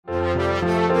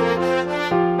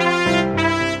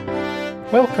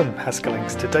Welcome,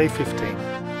 Haskellings, to day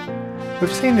 15.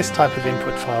 We've seen this type of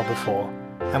input file before,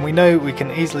 and we know we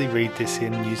can easily read this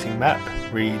in using map,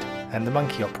 read, and the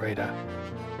monkey operator.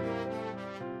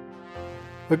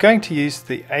 We're going to use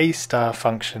the *A*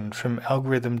 function from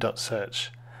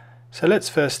Algorithm.Search, so let's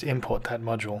first import that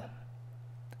module.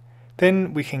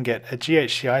 Then we can get a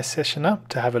GHCI session up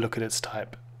to have a look at its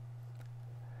type.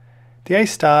 The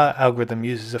 *A* algorithm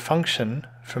uses a function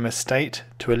from a state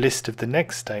to a list of the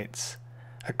next states,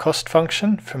 a cost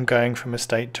function from going from a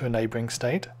state to a neighbouring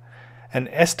state, an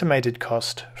estimated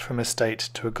cost from a state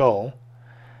to a goal,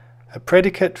 a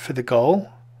predicate for the goal,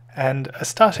 and a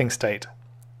starting state,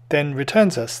 then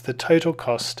returns us the total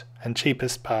cost and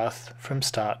cheapest path from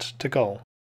start to goal.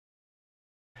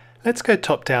 Let's go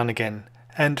top down again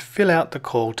and fill out the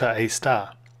call to *A*.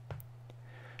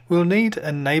 We'll need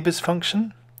a neighbours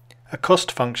function, a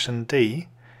cost function d.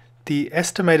 The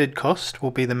estimated cost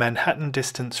will be the Manhattan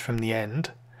distance from the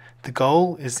end, the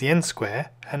goal is the n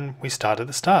square, and we start at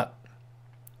the start.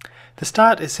 The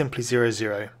start is simply 0,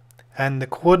 0, and the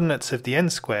coordinates of the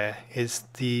n square is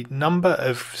the number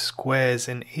of squares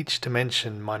in each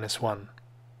dimension minus 1.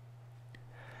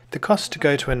 The cost to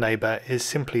go to a neighbour is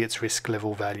simply its risk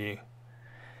level value.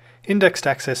 Indexed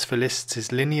access for lists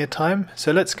is linear time,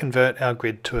 so let's convert our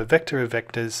grid to a vector of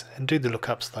vectors and do the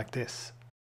lookups like this.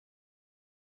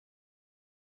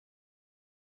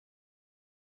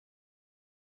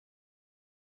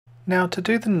 Now, to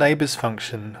do the neighbours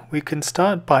function, we can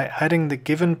start by adding the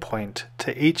given point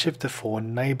to each of the 4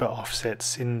 neighbour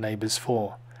offsets in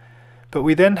neighbours4, but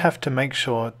we then have to make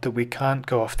sure that we can't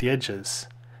go off the edges,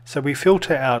 so we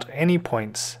filter out any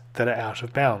points that are out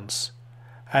of bounds,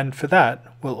 and for that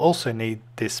we'll also need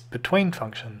this between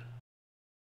function.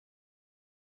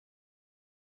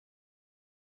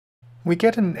 We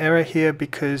get an error here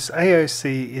because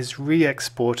AOC is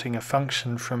re-exporting a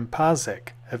function from parsec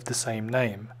of the same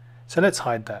name. So let's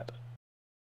hide that.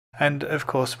 And of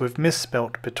course we've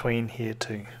misspelt between here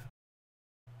too.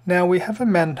 Now we have a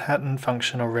Manhattan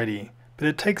function already, but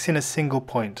it takes in a single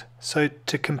point, so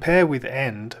to compare with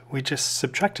end, we just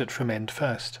subtract it from end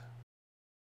first.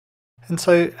 And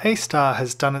so *A*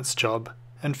 has done its job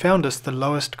and found us the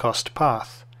lowest cost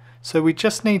path, so we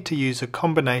just need to use a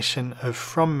combination of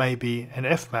from maybe and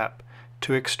fmap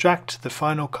to extract the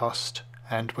final cost,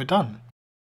 and we're done.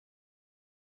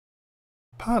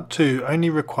 Part 2 only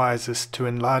requires us to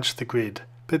enlarge the grid,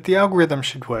 but the algorithm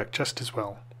should work just as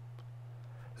well.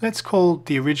 Let's call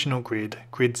the original grid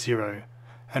grid 0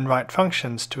 and write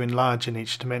functions to enlarge in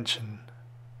each dimension.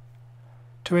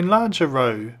 To enlarge a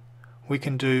row, we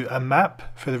can do a map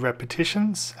for the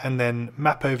repetitions and then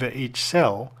map over each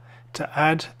cell to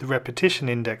add the repetition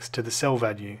index to the cell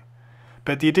value,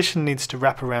 but the addition needs to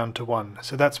wrap around to 1,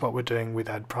 so that's what we're doing with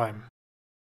add prime.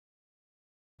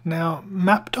 Now,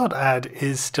 map.add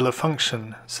is still a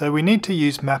function, so we need to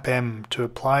use mapm to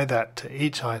apply that to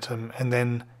each item and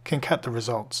then concat the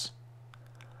results.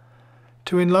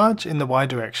 To enlarge in the y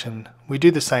direction, we do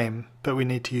the same, but we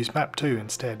need to use map2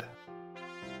 instead.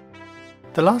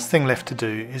 The last thing left to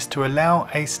do is to allow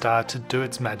 *A* to do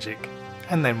its magic,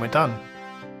 and then we're done.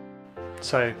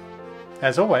 So,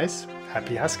 as always,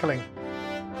 happy Haskelling!